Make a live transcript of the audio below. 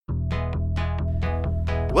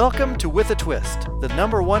Welcome to With a Twist, the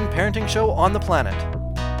 #1 parenting show on the planet.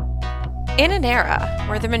 In an era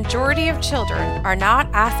where the majority of children are not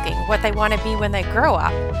asking what they want to be when they grow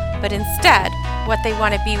up, but instead what they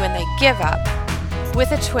want to be when they give up,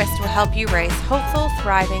 With a Twist will help you raise hopeful,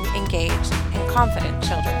 thriving, engaged, and confident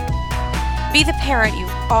children. Be the parent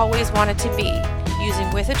you've always wanted to be using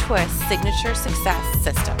With a Twist's signature success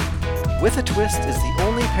system. With a Twist is the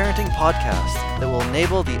only parenting podcast that will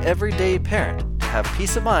enable the everyday parent to have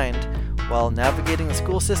peace of mind while navigating the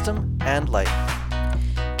school system and life.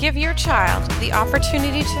 Give your child the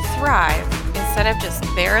opportunity to thrive instead of just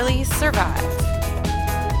barely survive.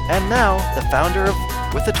 And now, the founder of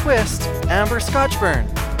With a Twist, Amber Scotchburn.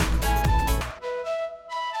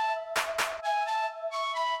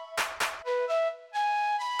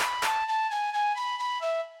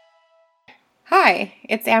 Hi,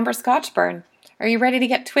 it's Amber Scotchburn. Are you ready to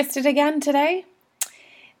get twisted again today?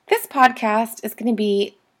 This podcast is going to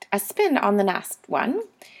be a spin on the last one,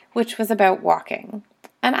 which was about walking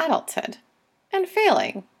and adulthood and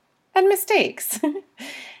failing and mistakes.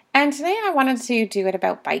 And today I wanted to do it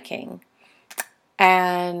about biking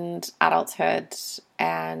and adulthood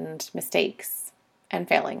and mistakes and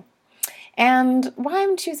failing. And why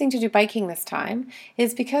I'm choosing to do biking this time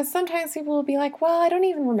is because sometimes people will be like, well, I don't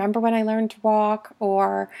even remember when I learned to walk,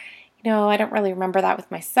 or, I don't really remember that with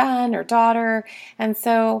my son or daughter. And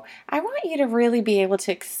so I want you to really be able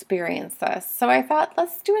to experience this. So I thought,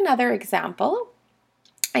 let's do another example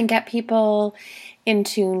and get people in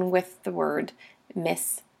tune with the word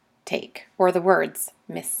mistake, or the words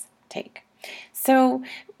mistake. So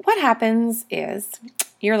what happens is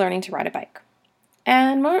you're learning to ride a bike.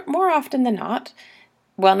 And more often than not,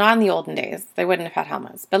 well, not in the olden days, they wouldn't have had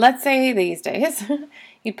helmets. But let's say these days,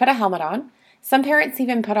 you'd put a helmet on. Some parents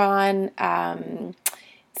even put on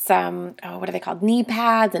some, what are they called? Knee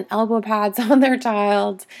pads and elbow pads on their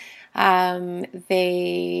child.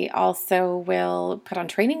 They also will put on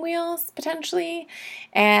training wheels, potentially.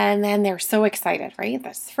 And then they're so excited, right?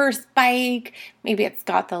 This first bike, maybe it's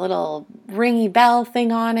got the little ringy bell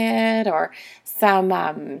thing on it, or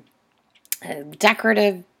some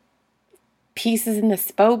decorative pieces in the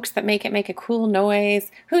spokes that make it make a cool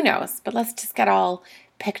noise. Who knows? But let's just get all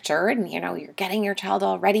pictured, and you're getting your child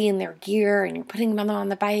all ready in their gear and you're putting them on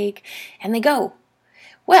the bike and they go.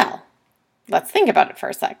 Well, let's think about it for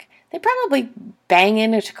a sec. They probably bang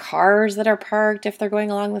into cars that are parked if they're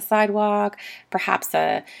going along the sidewalk. Perhaps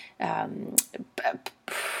the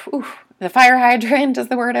fire hydrant is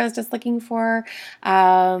the word I was just looking for.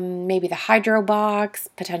 Maybe the hydro box,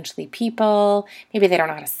 potentially people. Maybe they don't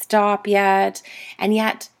know how to stop yet. And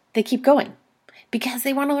yet they keep going because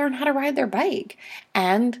they want to learn how to ride their bike.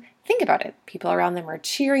 And think about it. People around them are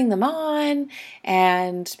cheering them on,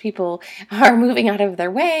 and people are moving out of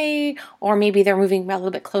their way, or maybe they're moving a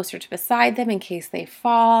little bit closer to beside them in case they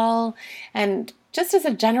fall, and just as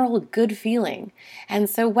a general good feeling. And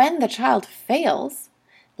so when the child fails,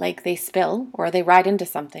 like they spill or they ride into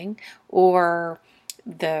something, or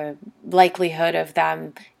the likelihood of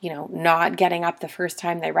them, not getting up the first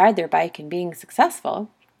time they ride their bike and being successful,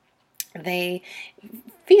 they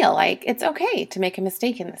feel like it's okay to make a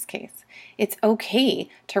mistake in this case. It's okay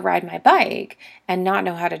to ride my bike and not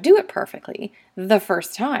know how to do it perfectly the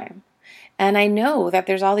first time. And I know that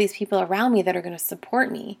there's all these people around me that are going to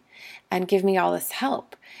support me and give me all this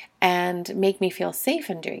help and make me feel safe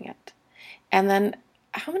in doing it. And then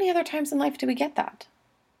how many other times in life do we get that?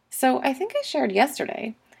 So I think I shared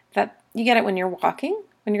yesterday that you get it when you're walking,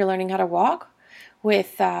 when you're learning how to walk,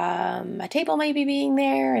 with a table maybe being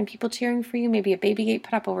there and people cheering for you, maybe a baby gate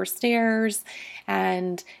put up over stairs,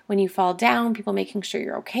 and when you fall down, people making sure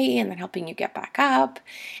you're okay and then helping you get back up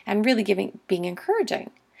and really being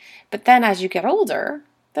encouraging. But then as you get older,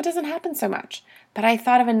 that doesn't happen so much. But I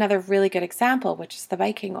thought of another really good example, which is the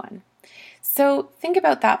biking one. So think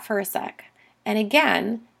about that for a sec. And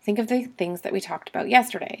again, think of the things that we talked about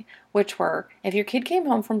yesterday, which were if your kid came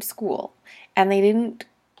home from school and they didn't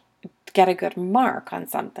get a good mark on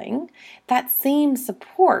something, that same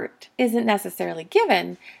support isn't necessarily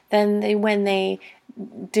given when they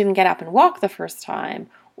didn't get up and walk the first time,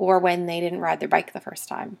 or when they didn't ride their bike the first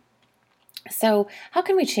time. So how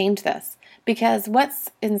can we change this? Because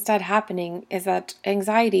what's instead happening is that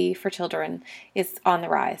anxiety for children is on the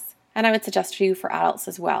rise. And I would suggest for you for adults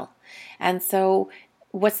as well. And so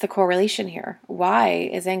what's the correlation here? Why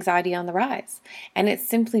is anxiety on the rise? And it's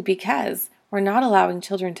simply because we're not allowing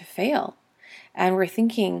children to fail. And we're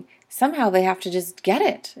thinking somehow they have to just get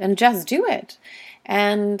it and just do it.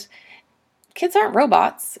 And kids aren't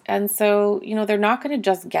robots. And so, they're not going to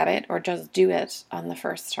just get it or just do it on the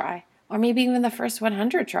first try, or maybe even the first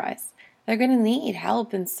 100 tries. They're going to need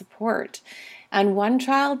help and support. And one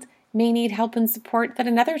child may need help and support that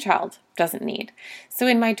another child doesn't need. So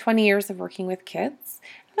in my 20 years of working with kids,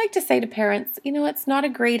 I like to say to parents, it's not a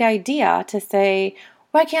great idea to say,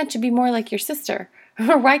 why can't you be more like your sister?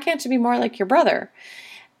 Or why can't you be more like your brother?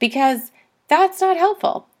 Because that's not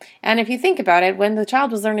helpful. And if you think about it, when the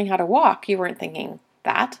child was learning how to walk, you weren't thinking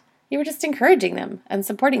that. You were just encouraging them and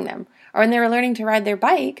supporting them. Or when they were learning to ride their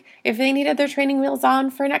bike, if they needed their training wheels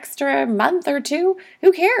on for an extra month or two,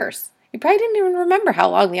 who cares? You probably didn't even remember how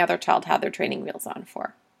long the other child had their training wheels on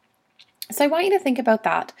for. So I want you to think about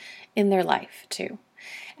that in their life too.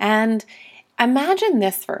 And imagine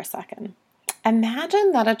this for a second.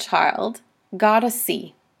 Imagine that a child got a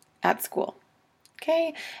C at school.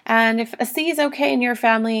 Okay? And if a C is okay in your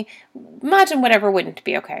family, imagine whatever wouldn't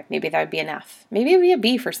be okay. Maybe that would be an F. Maybe it would be a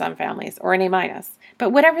B for some families, or an A-.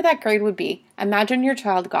 But whatever that grade would be, imagine your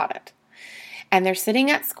child got it. And they're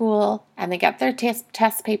sitting at school and they get their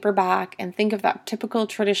test paper back, and think of that typical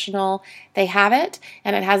traditional, they have it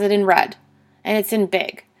and it has it in red and it's in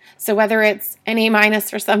big. So whether it's an A-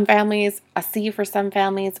 for some families, a C for some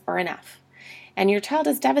families, or an F. And your child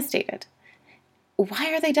is devastated.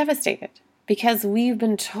 Why are they devastated? Because we've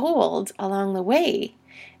been told along the way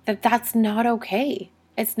that that's not okay.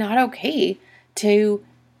 It's not okay to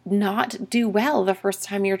not do well the first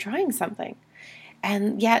time you're trying something.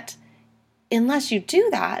 And yet, unless you do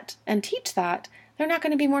that and teach that, they're not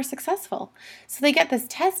going to be more successful. So they get this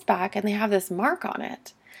test back and they have this mark on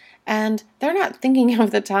it. And they're not thinking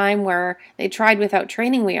of the time where they tried without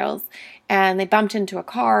training wheels and they bumped into a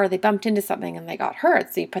car, they bumped into something and they got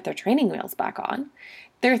hurt. So you put their training wheels back on.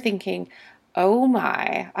 They're thinking, oh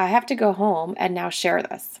my, I have to go home and now share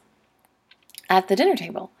this at the dinner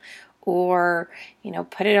table. Or,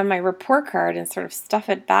 put it on my report card and sort of stuff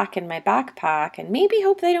it back in my backpack and maybe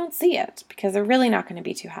hope they don't see it because they're really not going to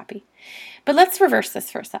be too happy. But let's reverse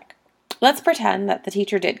this for a sec. Let's pretend that the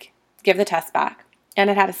teacher did give the test back and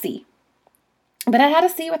it had a C. But it had a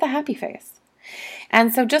C with a happy face.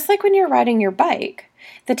 And so just like when you're riding your bike,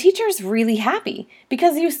 the teacher's really happy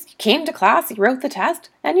because you came to class, you wrote the test,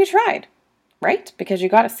 and you tried, right? Because you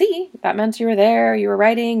got a C. That meant you were there, you were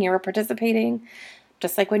writing, you were participating.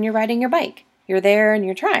 Just like when you're riding your bike, you're there and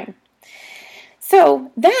you're trying.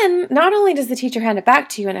 So then not only does the teacher hand it back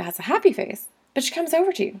to you and it has a happy face, but she comes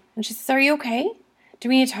over to you and she says, are you okay? Do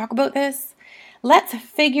we need to talk about this? Let's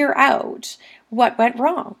figure out what went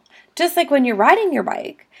wrong. Just like when you're riding your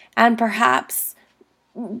bike and perhaps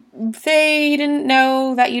they didn't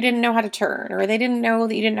know that you didn't know how to turn, or they didn't know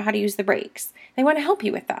that you didn't know how to use the brakes. They want to help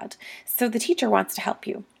you with that. So the teacher wants to help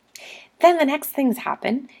you. Then the next things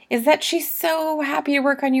happen is that she's so happy to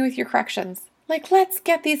work on you with your corrections. Like, let's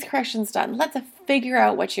get these corrections done. Let's figure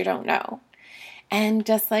out what you don't know. And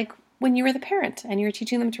just like when you were the parent and you were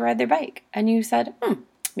teaching them to ride their bike and you said,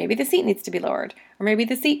 maybe the seat needs to be lowered, or maybe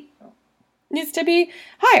the seat needs to be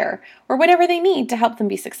higher, or whatever they need to help them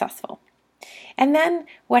be successful. And then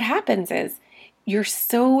what happens is you're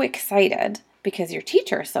so excited because your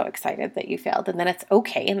teacher is so excited that you failed, and then it's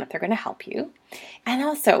okay and that they're going to help you. And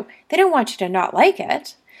also, they don't want you to not like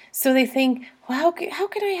it. So they think, well, how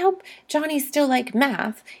can I help Johnny still like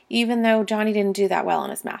math, even though Johnny didn't do that well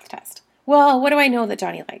on his math test? Well, what do I know that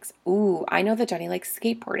Johnny likes? Ooh, I know that Johnny likes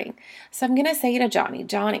skateboarding. So I'm going to say to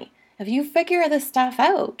Johnny, if you figure this stuff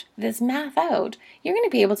out, this math out, you're going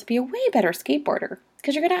to be able to be a way better skateboarder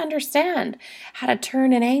because you're going to understand how to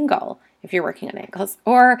turn an angle if you're working on angles,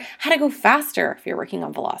 or how to go faster if you're working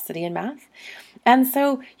on velocity in math. And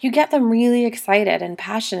so you get them really excited and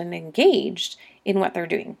passionate and engaged in what they're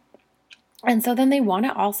doing. And so then they want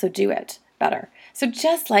to also do it better. So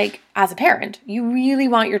just like as a parent, you really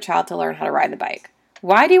want your child to learn how to ride the bike.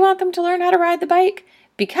 Why do you want them to learn how to ride the bike?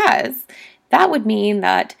 Because that would mean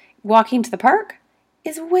that walking to the park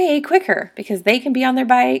is way quicker because they can be on their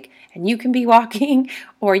bike and you can be walking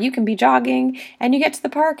or you can be jogging and you get to the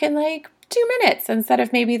park in like 2 minutes instead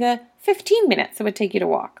of maybe the 15 minutes it would take you to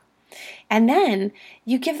walk. And then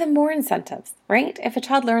you give them more incentives, right? If a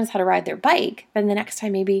child learns how to ride their bike, then the next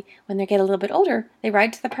time maybe when they get a little bit older, they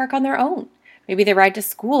ride to the park on their own. Maybe they ride to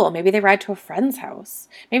school. Maybe they ride to a friend's house.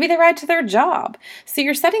 Maybe they ride to their job. So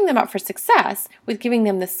you're setting them up for success with giving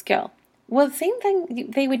them this skill. Well, the same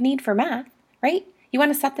thing they would need for math, right? You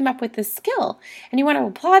want to set them up with this skill and you want to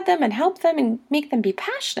applaud them and help them and make them be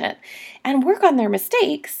passionate and work on their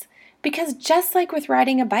mistakes because just like with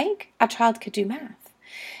riding a bike, a child could do math.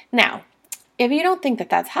 Now, if you don't think that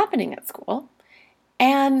that's happening at school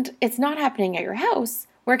and it's not happening at your house,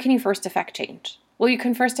 where can you first affect change? Well, you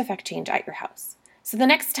can first affect change at your house. So the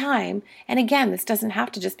next time, and again, this doesn't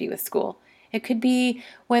have to just be with school. It could be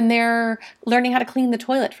when they're learning how to clean the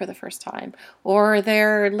toilet for the first time, or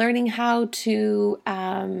they're learning how to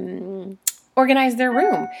organize their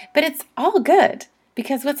room. But it's all good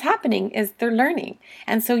because what's happening is they're learning.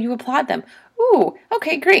 And so you applaud them. Ooh,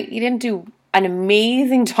 okay, great. You didn't do an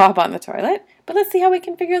amazing job on the toilet, but let's see how we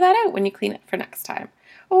can figure that out when you clean it for next time.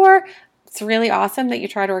 Or it's really awesome that you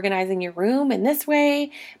tried organizing your room in this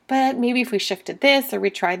way, but maybe if we shifted this or we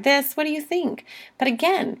tried this, what do you think? But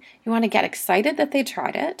again, you want to get excited that they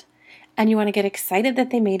tried it, and you want to get excited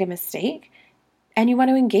that they made a mistake, and you want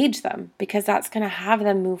to engage them because that's going to have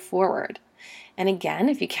them move forward. And again,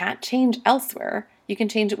 if you can't change elsewhere, you can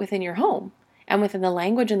change it within your home and within the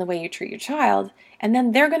language and the way you treat your child, and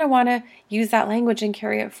then they're going to want to use that language and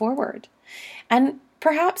carry it forward. And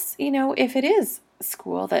perhaps, if it is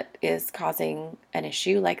school that is causing an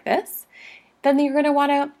issue like this, then you're going to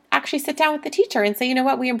want to actually sit down with the teacher and say, you know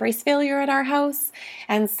what, we embrace failure at our house.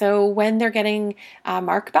 And so when they're getting a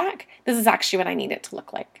mark back, this is actually what I need it to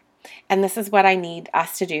look like. And this is what I need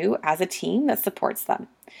us to do as a team that supports them.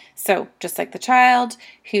 So just like the child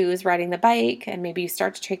who's riding the bike and maybe you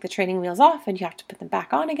start to take the training wheels off and you have to put them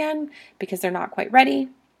back on again because they're not quite ready.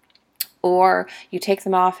 Or you take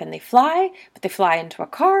them off and they fly, but they fly into a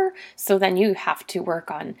car, so then you have to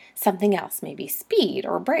work on something else, maybe speed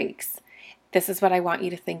or brakes. This is what I want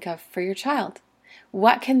you to think of for your child.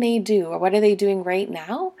 What can they do, or what are they doing right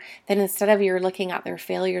now that instead of you're looking at their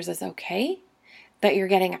failures as okay, that you're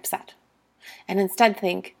getting upset? And instead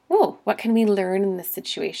think, what can we learn in this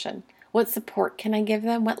situation? What support can I give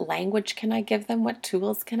them? What language can I give them? What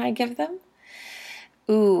tools can I give them?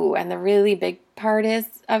 And the really big part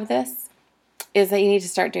of this is that you need to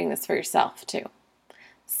start doing this for yourself too.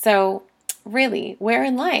 So really, where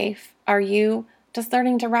in life are you just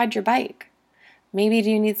learning to ride your bike? Maybe do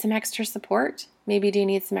you need some extra support? Maybe do you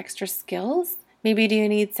need some extra skills? Maybe do you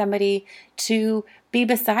need somebody to be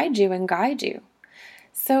beside you and guide you?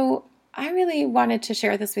 So I really wanted to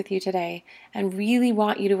share this with you today and really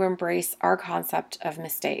want you to embrace our concept of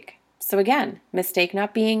mistake. So again, mistake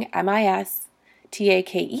not being M-I-S-T-A-K-E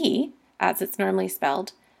as it's normally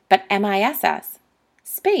spelled, but M-I-S-S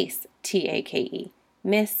space T-A-K-E,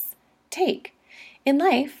 mistake. In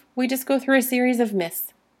life, we just go through a series of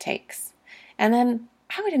mistakes. And then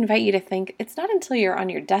I would invite you to think it's not until you're on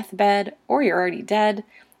your deathbed or you're already dead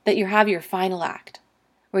that you have your final act,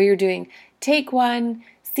 where you're doing take one,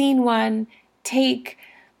 scene one, act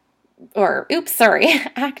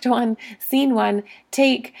one, scene one,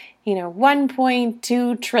 take,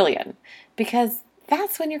 1.2 trillion, because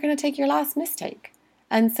that's when you're going to take your last mistake.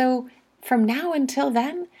 And so from now until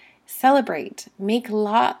then, celebrate, make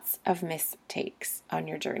lots of mistakes on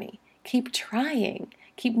your journey. Keep trying,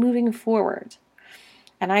 keep moving forward.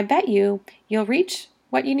 And I bet you'll reach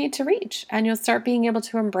what you need to reach, and you'll start being able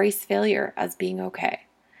to embrace failure as being okay.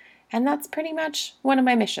 And that's pretty much one of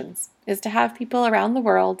my missions, is to have people around the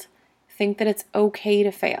world think that it's okay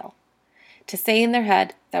to fail. To say in their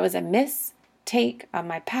head, that was a mistake on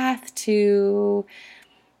my path to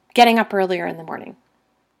getting up earlier in the morning.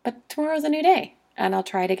 But tomorrow's a new day, and I'll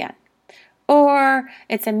try it again. Or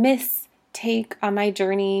it's a mistake on my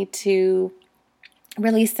journey to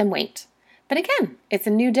release some weight. But again, it's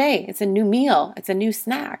a new day, it's a new meal, it's a new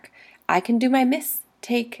snack. I can do my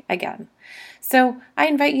mistake again. So I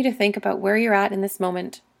invite you to think about where you're at in this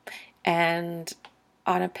moment and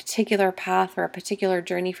on a particular path or a particular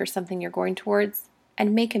journey for something you're going towards,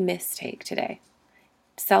 and make a mistake today.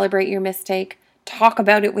 Celebrate your mistake, talk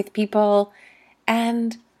about it with people,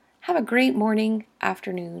 and have a great morning,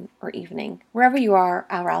 afternoon, or evening, wherever you are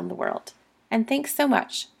around the world. And thanks so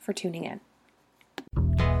much for tuning in.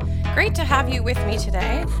 Great to have you with me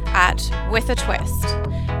today at With a Twist.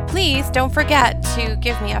 Please don't forget to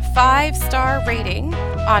give me a 5-star rating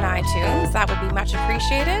on iTunes. That would be much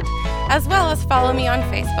appreciated, as well as follow me on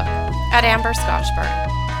Facebook at Amber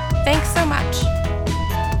Scotchburn. Thanks so much.